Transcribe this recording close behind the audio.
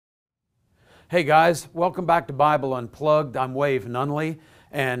Hey guys, welcome back to Bible Unplugged. I'm Nunnally,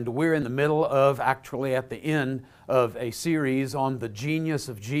 and we're in the middle of, actually at the end of a series on the genius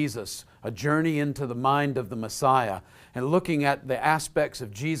of Jesus, a journey into the mind of the Messiah, and looking at the aspects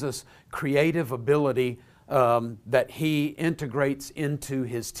of Jesus' creative ability that He integrates into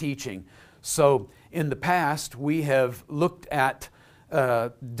His teaching. So in the past, we have looked at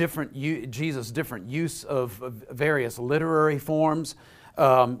Jesus' different use of various literary forms.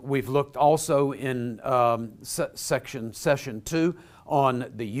 We've looked also in session 2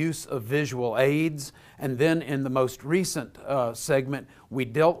 on the use of visual aids, and then in the most recent segment we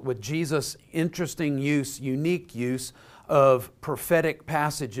dealt with Jesus' interesting unique use of prophetic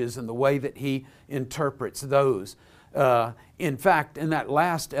passages and the way that He interprets those. In fact, in that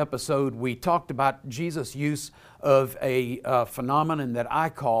last episode, we talked about Jesus' use of a phenomenon that I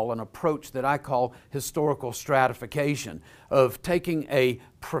call, an approach that I call historical stratification, of taking a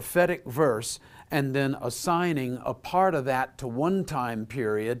prophetic verse and then assigning a part of that to one time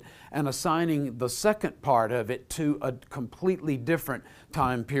period and assigning the second part of it to a completely different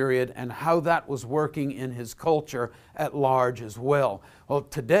time period, and how that was working in His culture at large as well. Well,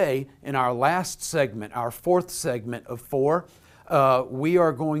 today, in our last segment, our fourth segment of 4, we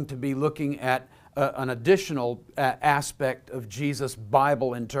are going to be looking at an additional aspect of Jesus'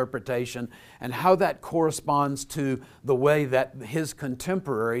 Bible interpretation and how that corresponds to the way that His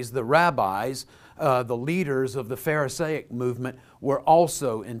contemporaries, the rabbis, the leaders of the Pharisaic movement, were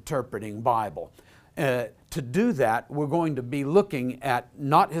also interpreting Bible. To do that, we're going to be looking at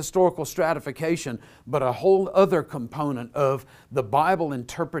not historical stratification, but a whole other component of the Bible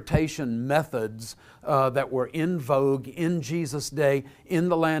interpretation methods that were in vogue in Jesus' day in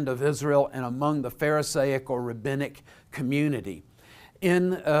the land of Israel and among the Pharisaic or rabbinic community. In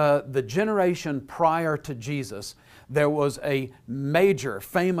the generation prior to Jesus, there was a major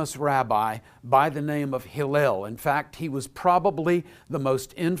famous rabbi by the name of Hillel. In fact, he was probably the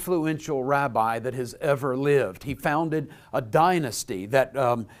most influential rabbi that has ever lived. He founded a dynasty that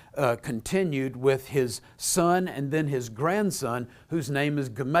continued with his son and then his grandson, whose name is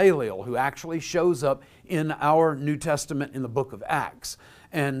Gamaliel, who actually shows up in our New Testament in the book of Acts.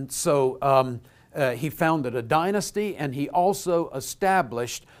 And so he founded a dynasty, and he also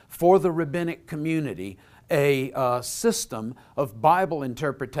established for the rabbinic community a system of Bible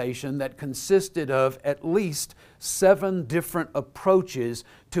interpretation that consisted of at least 7 different approaches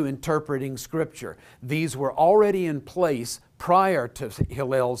to interpreting Scripture. These were already in place prior to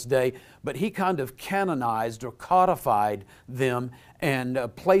Hillel's day, but he kind of canonized or codified them and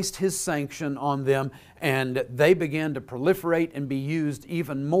placed his sanction on them, and they began to proliferate and be used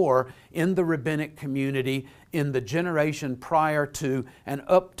even more in the rabbinic community in the generation prior to and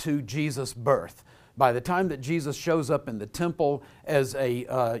up to Jesus' birth. By the time that Jesus shows up in the temple as a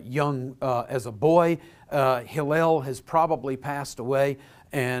as a boy, Hillel has probably passed away,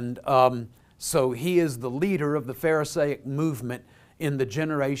 and so he is the leader of the Pharisaic movement in the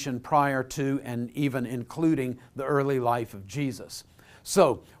generation prior to and even including the early life of Jesus.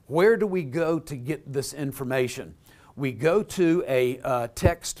 So where do we go to get this information? We go to a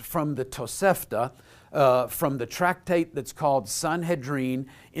text from the Tosefta, from the tractate that's called Sanhedrin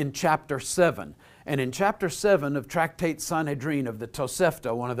in chapter 7. And in chapter 7 of Tractate Sanhedrin of the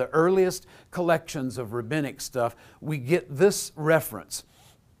Tosefta, one of the earliest collections of rabbinic stuff, we get this reference.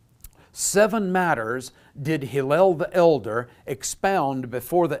 7 matters did Hillel the elder expound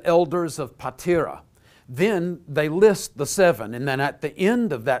before the elders of Patira. Then they list the 7, and then at the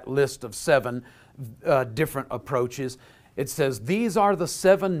end of that list of 7 different approaches, it says, these are the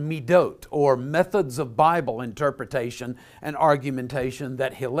 7 midot, or methods of Bible interpretation and argumentation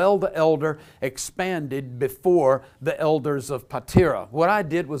that Hillel the elder expanded before the elders of Patira. What I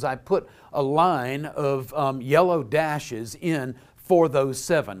did was I put a line of yellow dashes in for those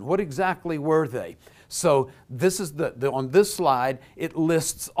 7. What exactly were they? So this is on this slide, it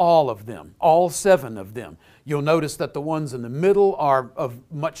lists all of them, all 7 of them. You'll notice that the ones in the middle are of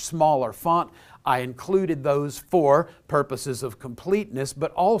much smaller font. I included those for purposes of completeness,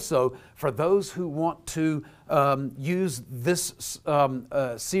 but also for those who want to use this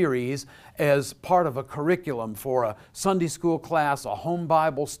series as part of a curriculum for a Sunday school class, a home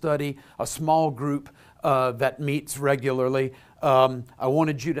Bible study, a small group that meets regularly. I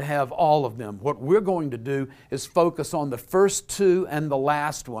wanted you to have all of them. What we're going to do is focus on the first 2 and the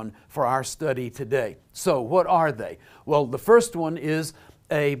last one for our study today. So what are they? Well, the first one is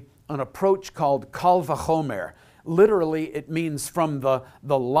an approach called Kal Vachomer. Literally, it means from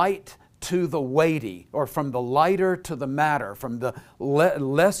the light to the weighty, or from the lighter to the matter, from the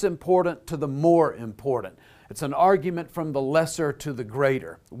less important to the more important. It's an argument from the lesser to the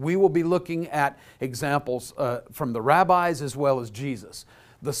greater. We will be looking at examples from the rabbis as well as Jesus.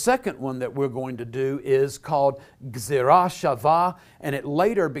 The second one that we're going to do is called Gzirah Shavah, and it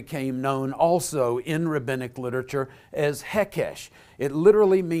later became known also in rabbinic literature as Hekesh. It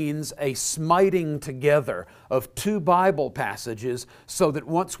literally means a smiting together of two Bible passages so that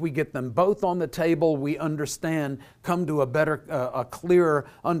once we get them both on the table, we understand, come to a clearer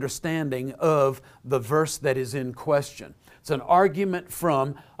understanding of the verse that is in question. It's an argument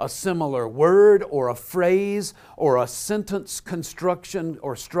from a similar word or a phrase or a sentence construction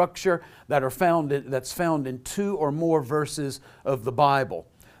or structure that's found in two or more verses of the Bible.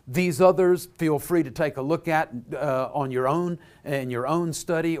 These others, feel free to take a look at on your own, in your own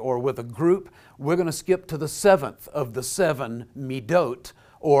study or with a group. We're going to skip to the seventh of the seven midot,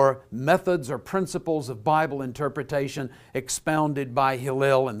 or methods or principles of Bible interpretation expounded by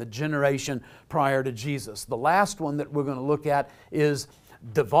Hillel in the generation prior to Jesus. The last one that we're going to look at is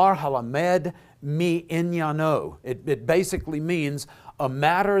Devar Halamed Mi Inyano. It basically means a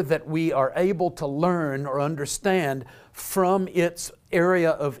matter that we are able to learn or understand from its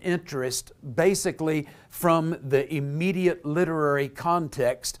area of interest, basically from the immediate literary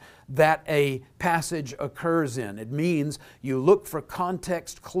context that a passage occurs in. It means you look for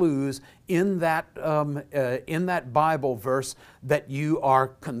context clues in that Bible verse that you are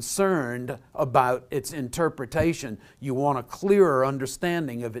concerned about its interpretation. You want a clearer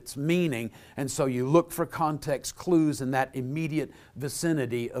understanding of its meaning, and so you look for context clues in that immediate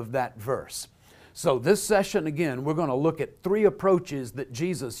vicinity of that verse. So this session, again, we're going to look at three approaches that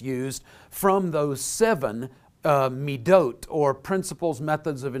Jesus used from those seven midot, or principles,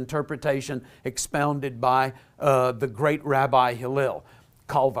 methods of interpretation expounded by the great Rabbi Hillel.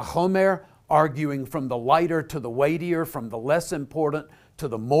 Kal v'chomer, arguing from the lighter to the weightier, from the less important to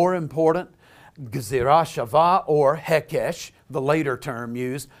the more important. Gzirah Shavah, or Hekesh, the later term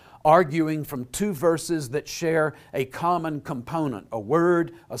used, arguing from two verses that share a common component, a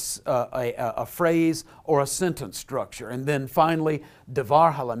word, a phrase, or a sentence structure. And then finally,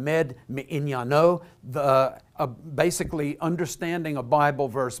 Devar Halamed Mi'inyano, basically understanding a Bible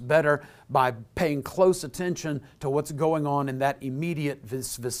verse better by paying close attention to what's going on in that immediate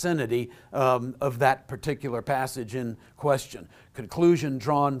vicinity of that particular passage in question. Conclusion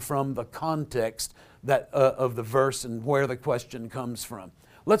drawn from the context of the verse and where the question comes from.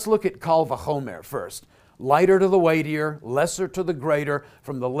 Let's look at Kal v'chomer first. Lighter to the weightier, lesser to the greater,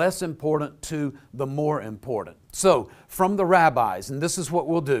 from the less important to the more important. So, from the rabbis, and this is what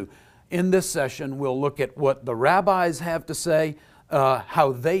we'll do. In this session, we'll look at what the rabbis have to say,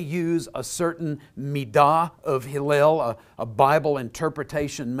 how they use a certain midah of Hillel, a Bible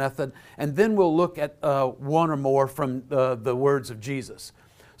interpretation method, and then we'll look at one or more from the words of Jesus.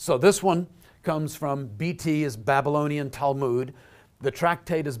 So this one comes from BT, is Babylonian Talmud. The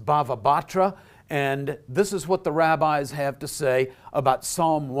tractate is Bava Batra, and this is what the rabbis have to say about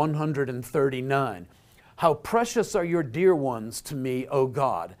Psalm 139. How precious are your dear ones to me, O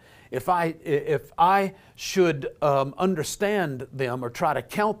God. If I should understand them or try to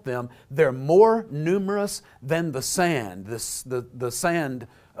count them, they're more numerous than the sand, the sand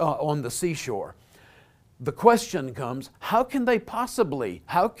on the seashore. The question comes, how can they possibly,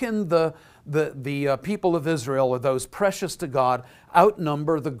 how can the people of Israel, or those precious to God,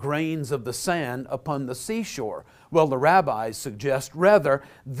 outnumber the grains of the sand upon the seashore? Well, the rabbis suggest rather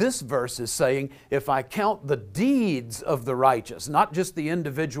this verse is saying, if I count the deeds of the righteous, not just the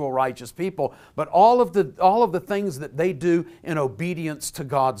individual righteous people, but all of the things that they do in obedience to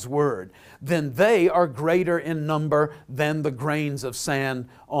God's word, then they are greater in number than the grains of sand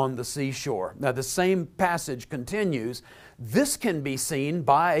on the seashore. Now the same passage continues. This can be seen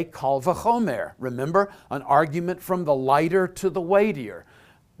by Kal v'chomer. Remember, an argument from the lighter to the weightier.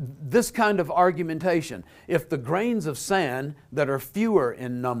 This kind of argumentation, if the grains of sand that are fewer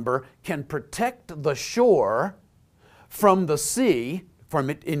in number can protect the shore from the sea, from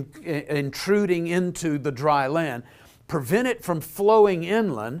it intruding into the dry land, prevent it from flowing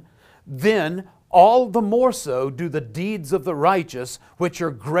inland, then all the more so do the deeds of the righteous, which are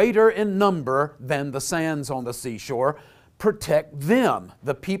greater in number than the sands on the seashore, protect them,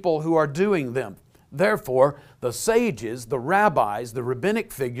 the people who are doing them. Therefore, the sages, the rabbis, the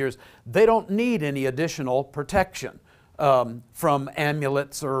rabbinic figures, they don't need any additional protection from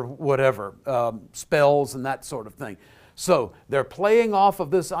amulets or whatever, spells and that sort of thing. So they're playing off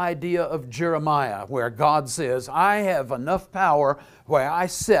of this idea of Jeremiah, where God says, I have enough power where I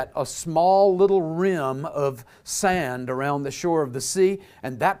set a small little rim of sand around the shore of the sea,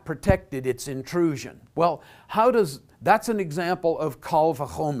 and that protected its intrusion. Well, that's an example of Kal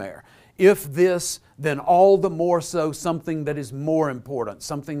v'chomer. If this, then all the more so something that is more important,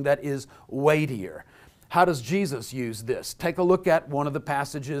 something that is weightier. How does Jesus use this? Take a look at one of the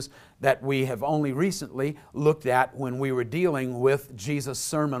passages that we have only recently looked at when we were dealing with Jesus'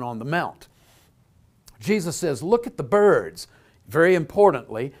 Sermon on the Mount. Jesus says, look at the birds. Very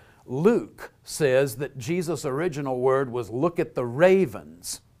importantly, Luke says that Jesus' original word was look at the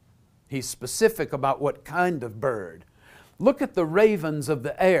ravens. He's specific about what kind of bird. Look at the ravens of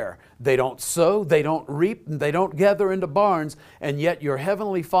the air. They don't sow, they don't reap, and they don't gather into barns, and yet your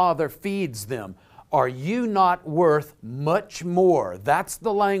heavenly Father feeds them. Are you not worth much more? That's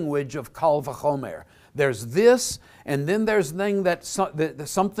the language of Kal Vachomer. There's this, and then there's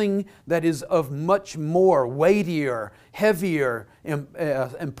something that is of much more, weightier, heavier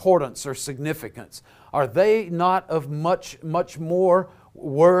importance or significance. Are they not of much more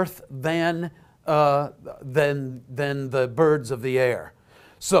worth than the birds of the air?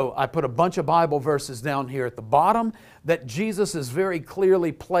 So I put a bunch of Bible verses down here at the bottom that Jesus is very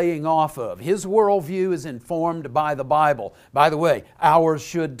clearly playing off of. His worldview is informed by the Bible. By the way, ours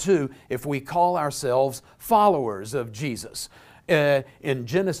should too if we call ourselves followers of Jesus. In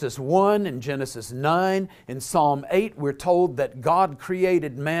Genesis 1, in Genesis 9, in Psalm 8, we're told that God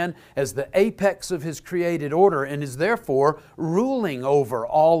created man as the apex of His created order and is therefore ruling over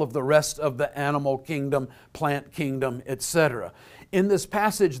all of the rest of the animal kingdom, plant kingdom, etc. In this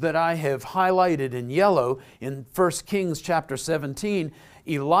passage that I have highlighted in yellow, in 1 Kings chapter 17,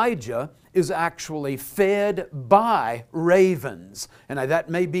 Elijah is actually fed by ravens. And that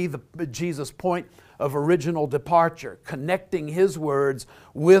may be Jesus' point of original departure, connecting his words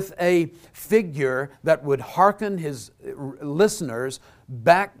with a figure that would hearken his listeners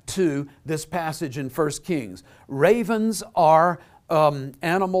back to this passage in 1 Kings. Ravens are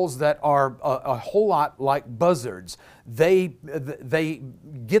animals that are a whole lot like buzzards. They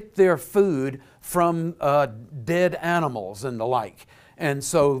get their food from dead animals and the like. And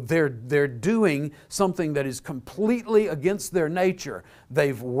so they're doing something that is completely against their nature.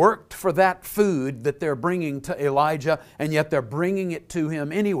 They've worked for that food that they're bringing to Elijah, and yet they're bringing it to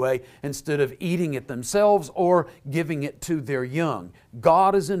him anyway instead of eating it themselves or giving it to their young.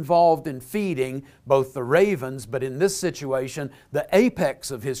 God is involved in feeding both the ravens, but in this situation, the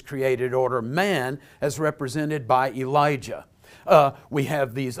apex of His created order, man, as represented by Elijah. We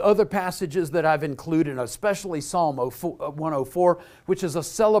have these other passages that I've included, especially Psalm 104, which is a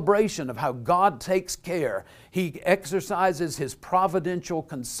celebration of how God takes care. He exercises His providential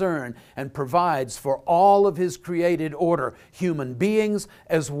concern and provides for all of His created order, human beings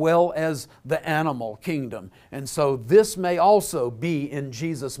as well as the animal kingdom. And so this may also be in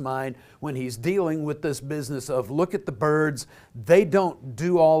Jesus' mind when He's dealing with this business of look at the birds. They don't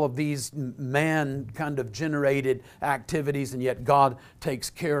do all of these man kind of generated activities, and yet God takes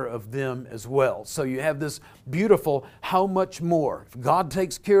care of them as well. So you have this beautiful, how much more? If God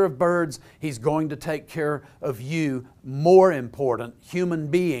takes care of birds, He's going to take care of you. More important, human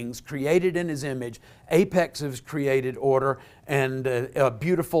beings created in His image, apex of His created order, and a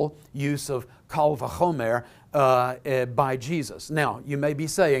beautiful use of Kal Vachomer by Jesus. Now, you may be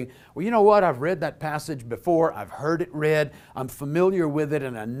saying, well, you know what? I've read that passage before. I've heard it read. I'm familiar with it,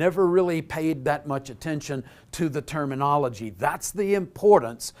 and I never really paid that much attention to the terminology. That's the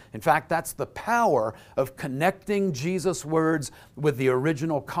importance. In fact, that's the power of connecting Jesus' words with the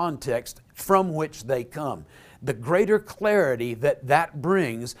original context from which they come. The greater clarity that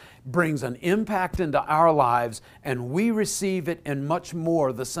brings an impact into our lives, and we receive it in much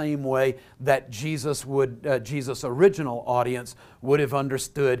more the same way that Jesus' original audience would have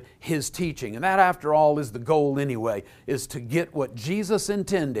understood His teaching. And that, after all, is the goal anyway, is to get what Jesus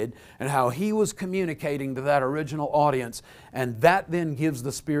intended and how He was communicating to that original audience. And that then gives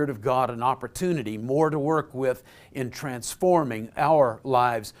the Spirit of God an opportunity more to work with in transforming our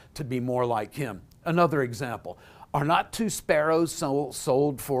lives to be more like Him. Another example, are not 2 sparrows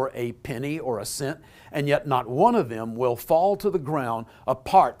sold for a penny or a cent, and yet not one of them will fall to the ground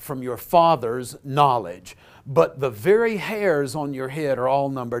apart from your Father's knowledge? But the very hairs on your head are all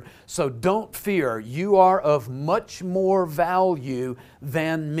numbered. So don't fear, you are of much more value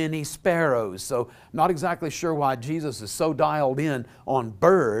than many sparrows. So not exactly sure why Jesus is so dialed in on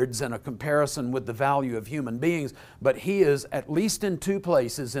birds and a comparison with the value of human beings, but He is at least in 2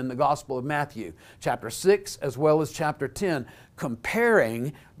 places in the Gospel of Matthew, chapter 6 as well as chapter 10,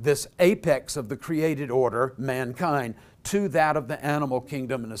 comparing this apex of the created order, mankind, to that of the animal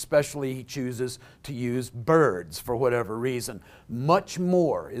kingdom, and especially He chooses to use birds for whatever reason. Much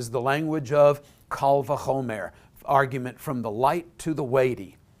more is the language of Kal Vachomer, argument from the light to the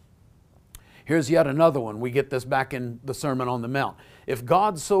weighty. Here's yet another one. We get this back in the Sermon on the Mount. if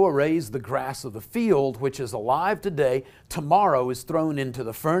God so arrays the grass of the field, which is alive today, tomorrow is thrown into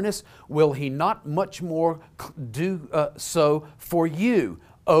the furnace, will He not much more do so for you,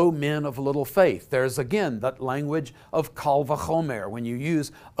 O men of little faith? There's again that language of kal vachomer. When you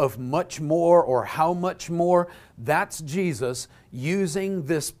use of much more or how much more, that's Jesus using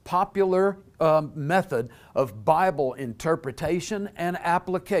this popular method of Bible interpretation and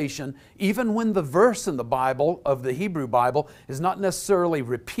application, even when the verse in the Bible, of the Hebrew Bible, is not necessarily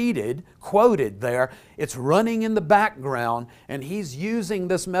repeated, quoted there. It's running in the background, and he's using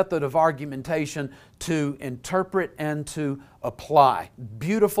this method of argumentation to interpret and to apply.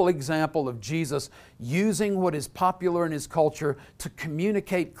 Beautiful example of Jesus using what is popular in his culture to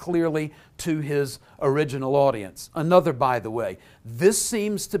communicate clearly to his original audience. Another, by the way, this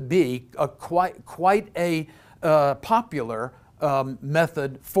seems to be quite a popular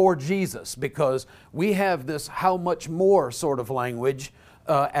method for Jesus, because we have this how much more sort of language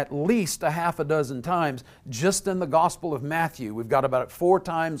at least a half a dozen times just in the Gospel of Matthew. We've got about 4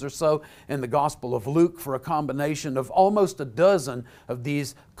 times or so in the Gospel of Luke, for a combination of almost a dozen of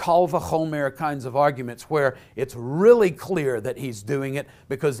these kal vachomer kinds of arguments where it's really clear that he's doing it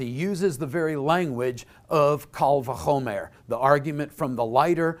because he uses the very language of kal vachomer, the argument from the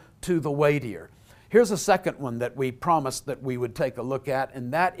lighter to the weightier. Here's a second one that we promised that we would take a look at,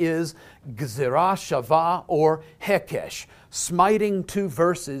 and that is gzera shava, or hekesh, smiting 2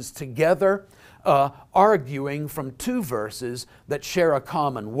 verses together, arguing from 2 verses that share a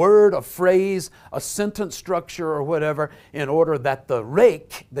common word, a phrase, a sentence structure, or whatever, in order that the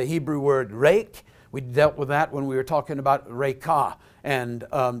rake, the Hebrew word rake, we dealt with that when we were talking about rekah and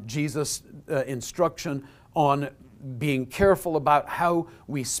Jesus' instruction on being careful about how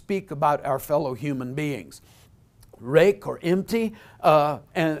we speak about our fellow human beings. Rake, or empty,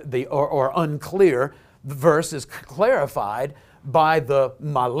 or unclear, the verse is clarified by the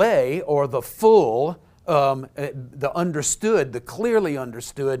malay, or the full, the understood, the clearly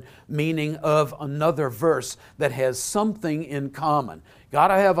understood meaning of another verse that has something in common. Got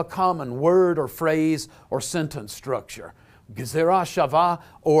to have a common word or phrase or sentence structure. Gezerah shava,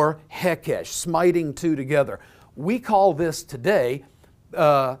 or hekesh, smiting 2 together. We call this today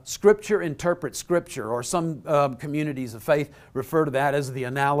Scripture interprets Scripture, or some communities of faith refer to that as the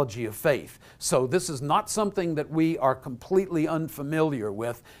analogy of faith. So this is not something that we are completely unfamiliar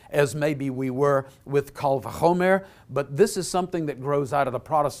with, as maybe we were with kal vachomer, but this is something that grows out of the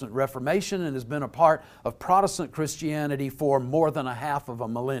Protestant Reformation and has been a part of Protestant Christianity for more than a half of a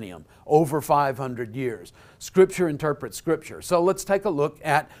millennium, over 500 years. Scripture interprets Scripture. So let's take a look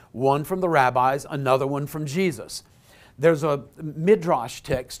at one from the rabbis, another one from Jesus. There's a midrash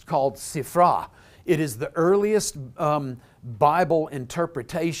text called Sifra. It is the earliest Bible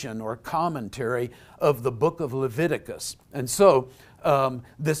interpretation or commentary of the book of Leviticus. And so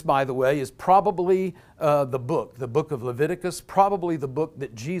this, by the way, is probably the book of Leviticus, probably the book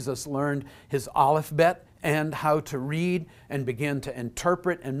that Jesus learned his alphabet and how to read and begin to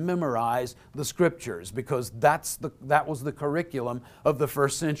interpret and memorize the Scriptures, because that was the curriculum of the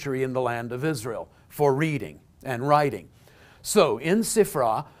first century in the land of Israel for reading and writing. So in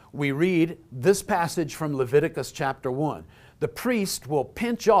Sifra, we read this passage from Leviticus chapter 1. The priest will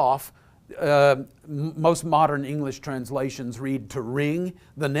pinch off, most modern English translations read to wring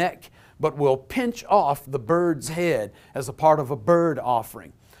the neck, but will pinch off the bird's head as a part of a bird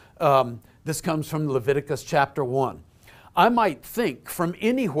offering. This comes from Leviticus chapter 1. I might think from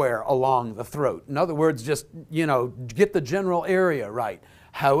anywhere along the throat. In other words, just, get the general area right.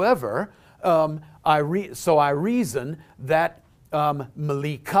 However, I reason that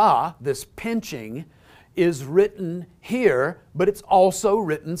malika, this pinching, is written here, but it's also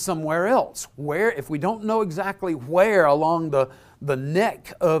written somewhere else. Where, if we don't know exactly where along the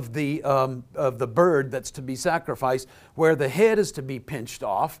neck of the bird that's to be sacrificed, where the head is to be pinched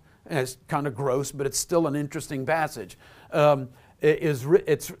off, and it's kind of gross, but it's still an interesting passage. It's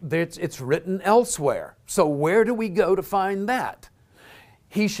written elsewhere. So where do we go to find that?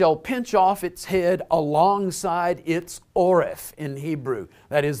 He shall pinch off its head alongside its orif in Hebrew.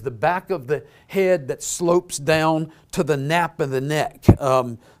 That is the back of the head that slopes down to the nape of the neck,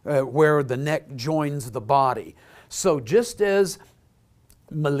 where the neck joins the body. So just as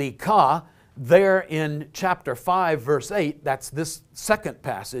malika, there in chapter 5, verse 8, that's this second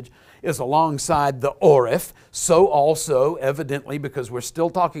passage, is alongside the orif, so also, evidently, because we're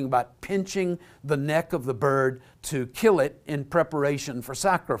still talking about pinching the neck of the bird to kill it in preparation for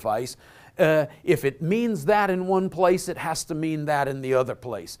sacrifice, if it means that in one place, it has to mean that in the other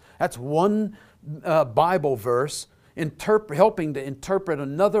place. That's one Bible verse helping to interpret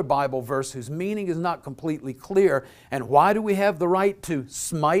another Bible verse whose meaning is not completely clear. And why do we have the right to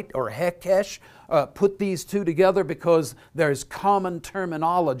smite or hekesh, put these two together? Because there's common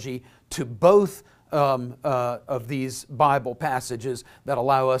terminology to both of these Bible passages that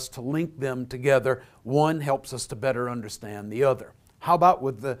allow us to link them together. One helps us to better understand the other. How about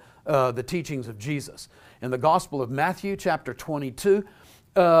with the teachings of Jesus? In the Gospel of Matthew, chapter 22,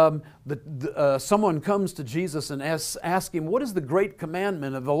 someone comes to Jesus and asks him, what is the great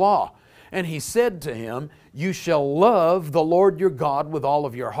commandment of the law? And he said to him, you shall love the Lord your God with all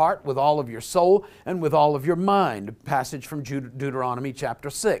of your heart, with all of your soul, and with all of your mind. A passage from Deuteronomy chapter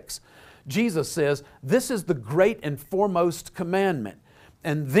 6. Jesus says, this is the great and foremost commandment.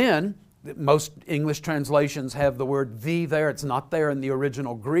 And then, most English translations have the word "the" there. It's not there in the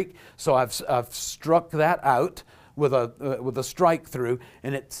original Greek, so I've struck that out with a strike through,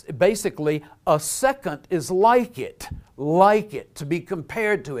 and it's basically a second is like it, to be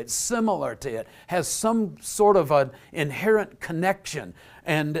compared to it, similar to it, has some sort of an inherent connection,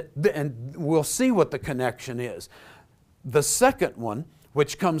 and we'll see what the connection is. The second one,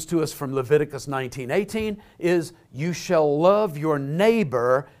 which comes to us from Leviticus 19:18, is you shall love your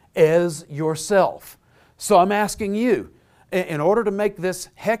neighbor as yourself. So I'm asking you, in order to make this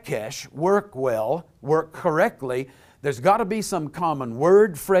hekesh work well, work correctly, there's got to be some common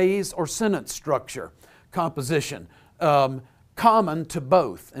word, phrase, or sentence structure, composition, common to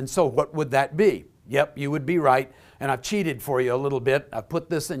both. And so what would that be? Yep, you would be right. And I've cheated for you a little bit. I've put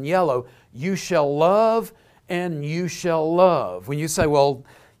this in yellow. You shall love and you shall love. When you say, well,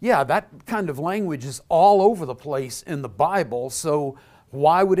 yeah, that kind of language is all over the place in the Bible, so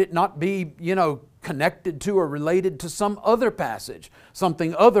why would it not be, connected to or related to some other passage,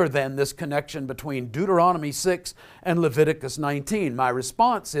 something other than this connection between Deuteronomy 6 and Leviticus 19? My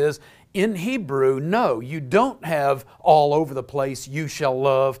response is, in Hebrew, no, you don't have all over the place, you shall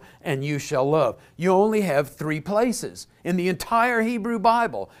love and you shall love. You only have 3 places in the entire Hebrew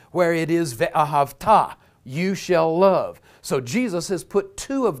Bible where it is ve'ahavta, you shall love. So Jesus has put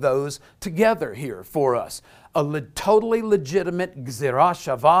 2 of those together here for us. A totally legitimate gzerah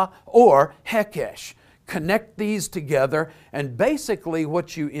shavah or hekesh. Connect these together, and basically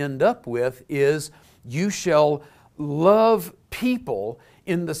what you end up with is you shall love people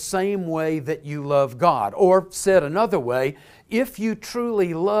in the same way that you love God. Or said another way, if you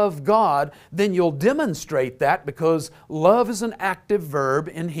truly love God, then you'll demonstrate that, because love is an active verb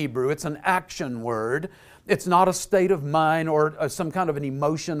in Hebrew. It's an action word. It's not a state of mind or some kind of an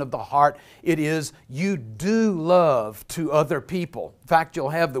emotion of the heart. It is, you do love to other people. In fact, you'll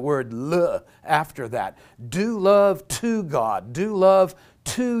have the word le after that. Do love to God. Do love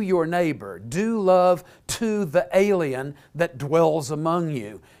to your neighbor. Do love to the alien that dwells among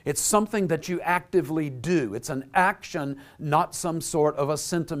you. It's something that you actively do. It's an action, not some sort of a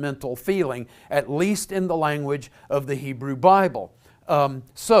sentimental feeling, at least in the language of the Hebrew Bible.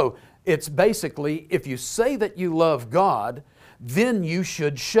 So it's basically, if you say that you love God, then you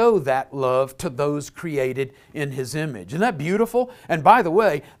should show that love to those created in His image. Isn't that beautiful? And by the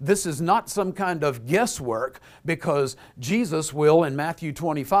way, this is not some kind of guesswork, because Jesus will, in Matthew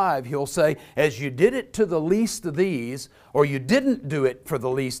 25, He'll say, as you did it to the least of these, or you didn't do it for the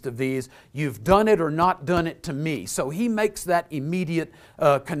least of these, you've done it or not done it to me. So He makes that immediate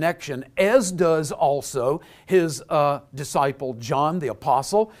connection, as does also His disciple John the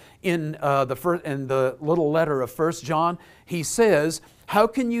Apostle. In the little letter of 1 John, he says, how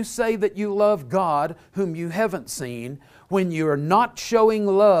can you say that you love God whom you haven't seen, when you are not showing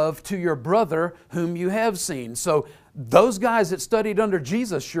love to your brother whom you have seen? So those guys that studied under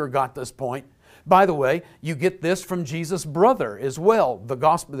Jesus sure got this point. By the way, you get this from Jesus' brother as well.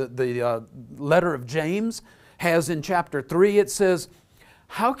 The letter of James has in chapter 3, it says,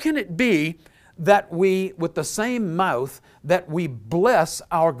 how can it be that we, with the same mouth, that we bless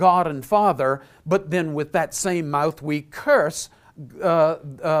our God and Father, but then with that same mouth we curse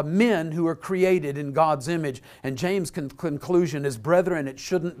men who are created in God's image? And James' conclusion is, brethren, it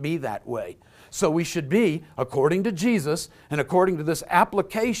shouldn't be that way. So we should be, according to Jesus, and according to this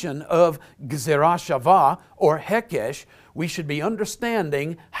application of gzerah shavah, or hekesh, we should be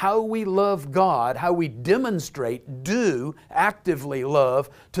understanding how we love God, how we demonstrate, actively love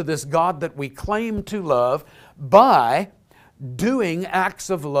to this God that we claim to love, by doing acts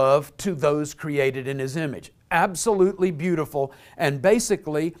of love to those created in His image. Absolutely beautiful, and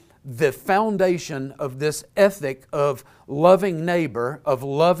basically the foundation of this ethic of loving neighbor, of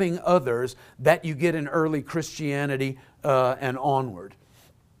loving others, that you get in early Christianity and onward.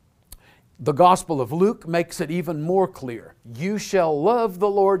 The Gospel of Luke makes it even more clear. You shall love the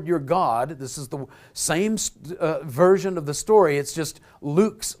Lord your God. This is the same version of the story. It's just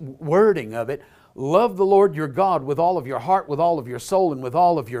Luke's wording of it. Love the Lord your God with all of your heart, with all of your soul, and with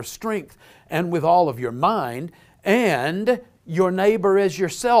all of your strength, and with all of your mind, and your neighbor as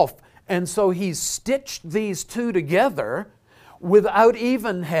yourself. And so he's stitched these two together without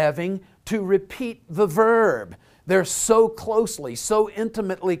even having to repeat the verb. They're so closely, so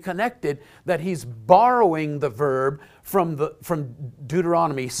intimately connected that he's borrowing the verb from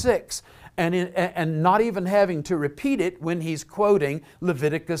Deuteronomy 6 and not even having to repeat it when he's quoting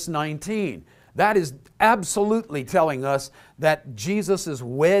Leviticus 19. That is absolutely telling us that Jesus is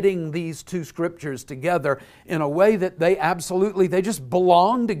wedding these two scriptures together in a way that they just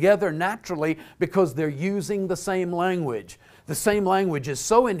belong together naturally because they're using the same language. The same language is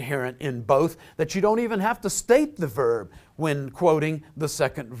so inherent in both that you don't even have to state the verb when quoting the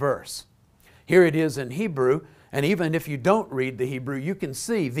second verse. Here it is in Hebrew, and even if you don't read the Hebrew, you can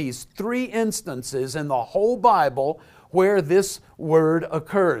see these three instances in the whole Bible where this word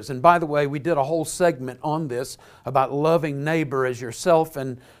occurs. And by the way, we did a whole segment on this about loving neighbor as yourself,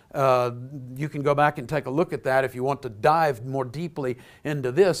 and you can go back and take a look at that if you want to dive more deeply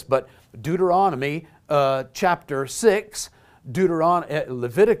into this. But Deuteronomy chapter 6,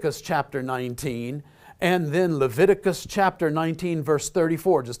 Leviticus chapter 19, and then Leviticus chapter 19 verse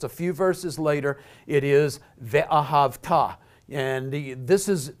 34. Just a few verses later, it is ve'ahavta. And this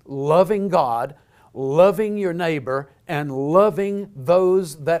is loving God, loving your neighbor, and loving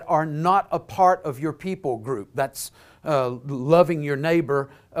those that are not a part of your people group. That's loving your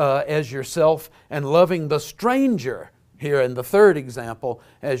neighbor as yourself, and loving the stranger, here in the third example,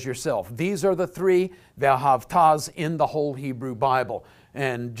 as yourself. These are the three ve'ahavtas in the whole Hebrew Bible,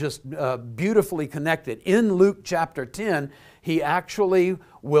 and just beautifully connected. In Luke chapter 10, he actually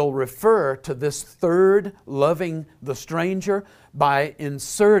will refer to this third, loving the stranger, by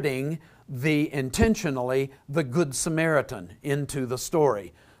inserting intentionally the Good Samaritan into the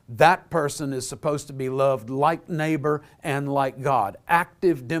story. That person is supposed to be loved like neighbor and like God.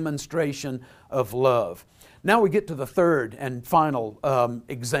 Active demonstration of love. Now we get to the third and final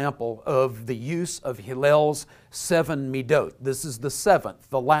example of the use of Hillel's 7 midot. This is the seventh,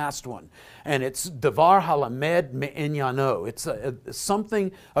 the last one. And it's Devar halamed me'inyano. It's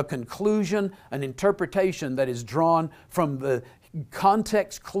a conclusion, an interpretation that is drawn from the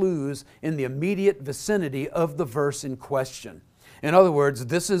context clues in the immediate vicinity of the verse in question. In other words,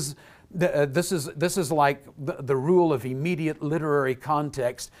 this is like the rule of immediate literary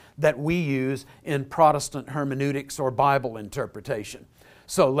context that we use in Protestant hermeneutics or Bible interpretation.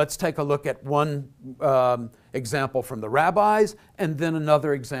 So let's take a look at one example from the rabbis and then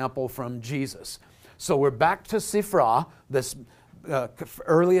another example from Jesus. So we're back to Sifra, this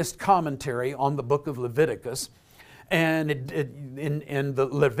earliest commentary on the book of Leviticus. And in the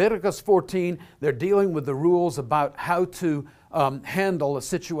Leviticus 14, they're dealing with the rules about how to handle a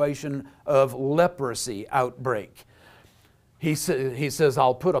situation of leprosy outbreak. He says,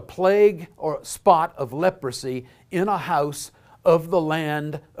 I'll put a plague or spot of leprosy in a house of the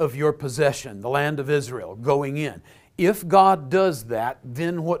land of your possession, the land of Israel, going in. If God does that,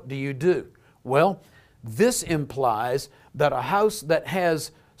 then what do you do? Well, this implies that a house that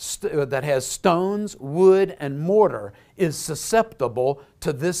has stones, wood, and mortar is susceptible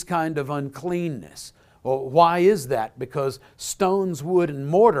to this kind of uncleanness. Well, why is that? Because stones, wood, and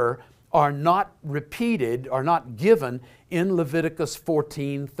mortar are not repeated, are not given in Leviticus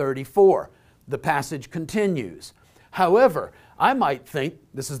 14:34. The passage continues. However, I might think,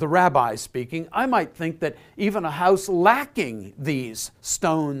 this is the rabbi speaking, I might think that even a house lacking these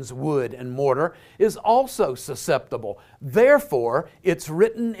stones, wood, and mortar is also susceptible. Therefore, it's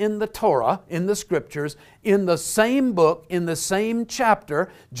written in the Torah, in the Scriptures, in the same book, in the same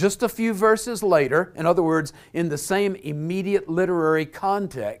chapter, just a few verses later, in other words, in the same immediate literary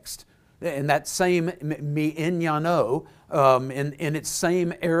context, in that same mi'inyano, in its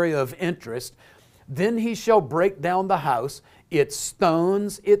same area of interest. Then he shall break down the house, its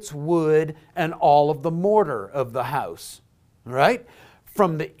stones, its wood, and all of the mortar of the house. All right?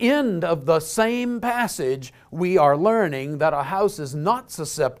 From the end of the same passage, we are learning that a house is not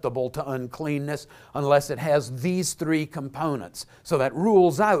susceptible to uncleanness unless it has these three components. So that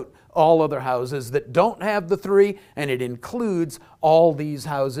rules out all other houses that don't have the three, and it includes all these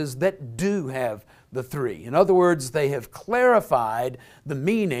houses that do have the three. In other words, they have clarified the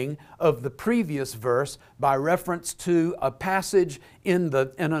meaning of the previous verse by reference to a passage in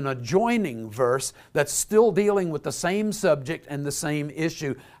an adjoining verse that's still dealing with the same subject and the same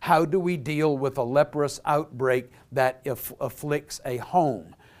issue. How do we deal with a leprous outbreak that afflicts a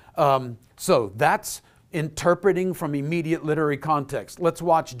home? So that's interpreting from immediate literary context. Let's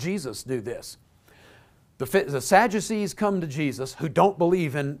watch Jesus do this. The Sadducees come to Jesus, who don't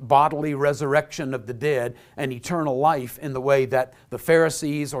believe in bodily resurrection of the dead and eternal life in the way that the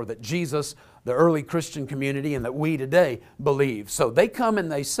Pharisees or that Jesus, the early Christian community, and that we today believe. So they come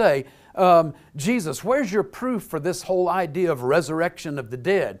and they say, Jesus, where's your proof for this whole idea of resurrection of the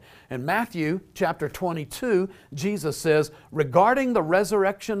dead? In Matthew chapter 22, Jesus says, regarding the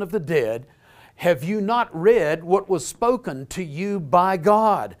resurrection of the dead, have you not read what was spoken to you by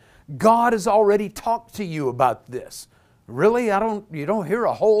God? God has already talked to you about this. Really, you don't hear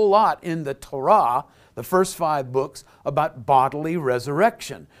a whole lot in the Torah, the first 5 books, about bodily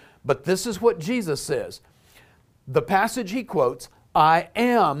resurrection. But this is what Jesus says. The passage he quotes, I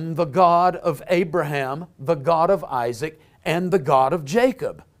am the God of Abraham, the God of Isaac, and the God of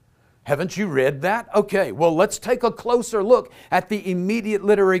Jacob. Haven't you read that? Okay, well, let's take a closer look at the immediate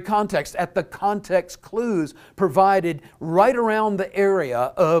literary context, at the context clues provided right around the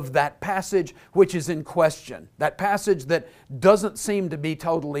area of that passage which is in question, that passage that doesn't seem to be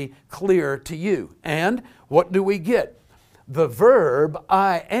totally clear to you. And what do we get? The verb,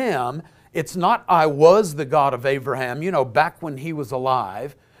 I am, it's not I was the God of Abraham, back when he was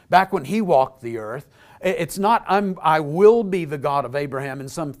alive, back when he walked the earth. It's not I will be the God of Abraham in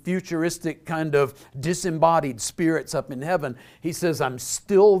some futuristic kind of disembodied spirits up in heaven. He says, I'm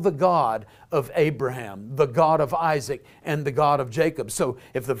still the God of Abraham, the God of Isaac, and the God of Jacob. So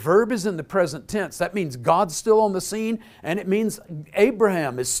if the verb is in the present tense, that means God's still on the scene, and it means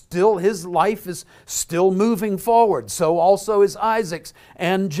Abraham is still, his life is still moving forward. So also is Isaac's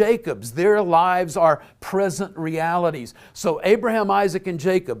and Jacob's. Their lives are present realities. So Abraham, Isaac, and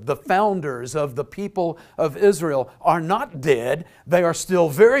Jacob, the founders of the people of Israel, are not dead. They are still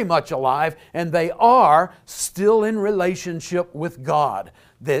very much alive, and they are still in relationship with God.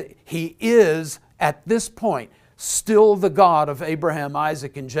 That He is, at this point, still the God of Abraham,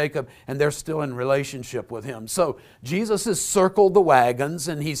 Isaac, and Jacob, and they're still in relationship with Him. So Jesus has circled the wagons,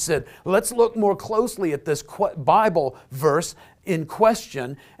 and He said, let's look more closely at this Bible verse in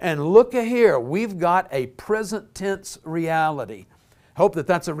question, and look here, we've got a present tense reality. Hope that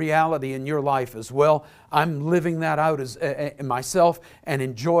that's a reality in your life as well. I'm living that out as myself and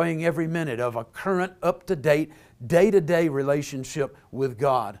enjoying every minute of a current, up-to-date, day-to-day relationship with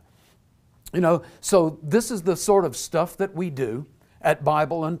God. So this is the sort of stuff that we do at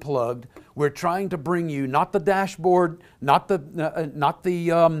Bible Unplugged. We're trying to bring you not the dashboard, not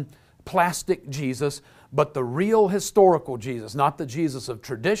the plastic Jesus, but the real historical Jesus, not the Jesus of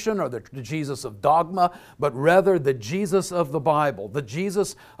tradition or the Jesus of dogma, but rather the Jesus of the Bible, the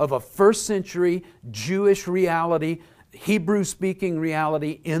Jesus of a first century Jewish reality, Hebrew-speaking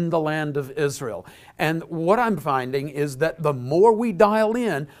reality in the land of Israel. And what I'm finding is that the more we dial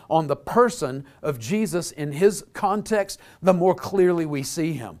in on the person of Jesus in His context, the more clearly we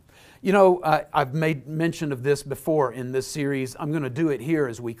see Him. I've made mention of this before in this series. I'm going to do it here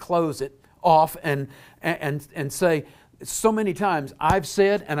as we close it off and say, so many times I've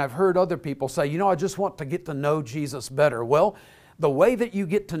said and I've heard other people say, I just want to get to know Jesus better. Well, the way that you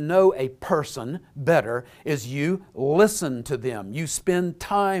get to know a person better is you listen to them. You spend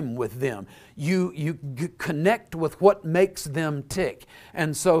time with them. You connect with what makes them tick.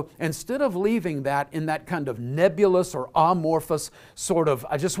 And so instead of leaving that in that kind of nebulous or amorphous sort of,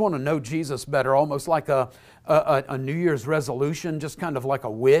 I just want to know Jesus better, almost like a New Year's resolution, just kind of like a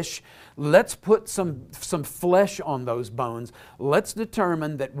wish. Let's put some flesh on those bones. Let's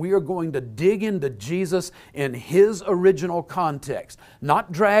determine that we are going to dig into Jesus in His original context,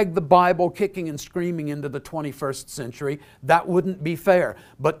 not drag the Bible kicking and screaming into the 21st century. That wouldn't be fair.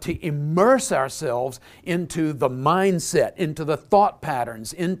 But to immerse ourselves into the mindset, into the thought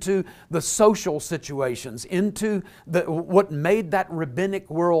patterns, into the social situations, into what made that rabbinic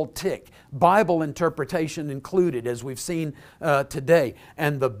world tick, Bible interpretation included, as we've seen today.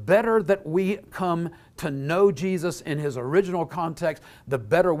 And the better that we come to know Jesus in His original context, the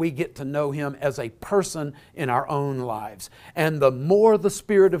better we get to know Him as a person in our own lives. And the more the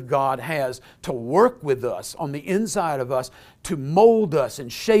Spirit of God has to work with us on the inside of us, to mold us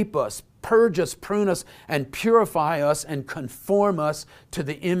and shape us, purge us, prune us, and purify us and conform us to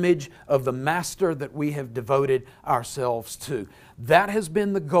the image of the Master that we have devoted ourselves to. That has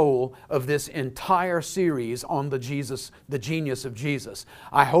been the goal of this entire series on the genius of Jesus.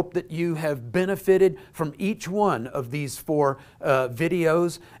 I hope that you have benefited from each one of these 4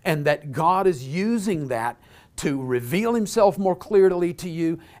 videos, and that God is using that to reveal Himself more clearly to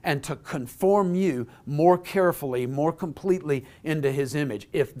you and to conform you more carefully, more completely into His image.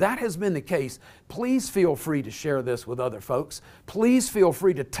 If that has been the case, please feel free to share this with other folks. Please feel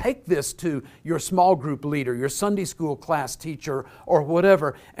free to take this to your small group leader, your Sunday school class teacher, or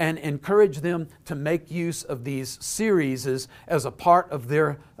whatever, and encourage them to make use of these series as a part of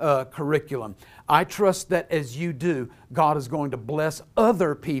their curriculum. I trust that as you do, God is going to bless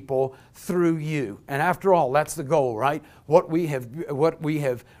other people through you. And after all, that's the goal, right? What we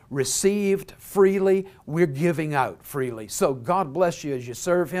have received freely, we're giving out freely. So God bless you as you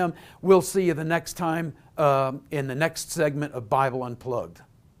serve Him. We'll see you the next time in the next segment of Bible Unplugged.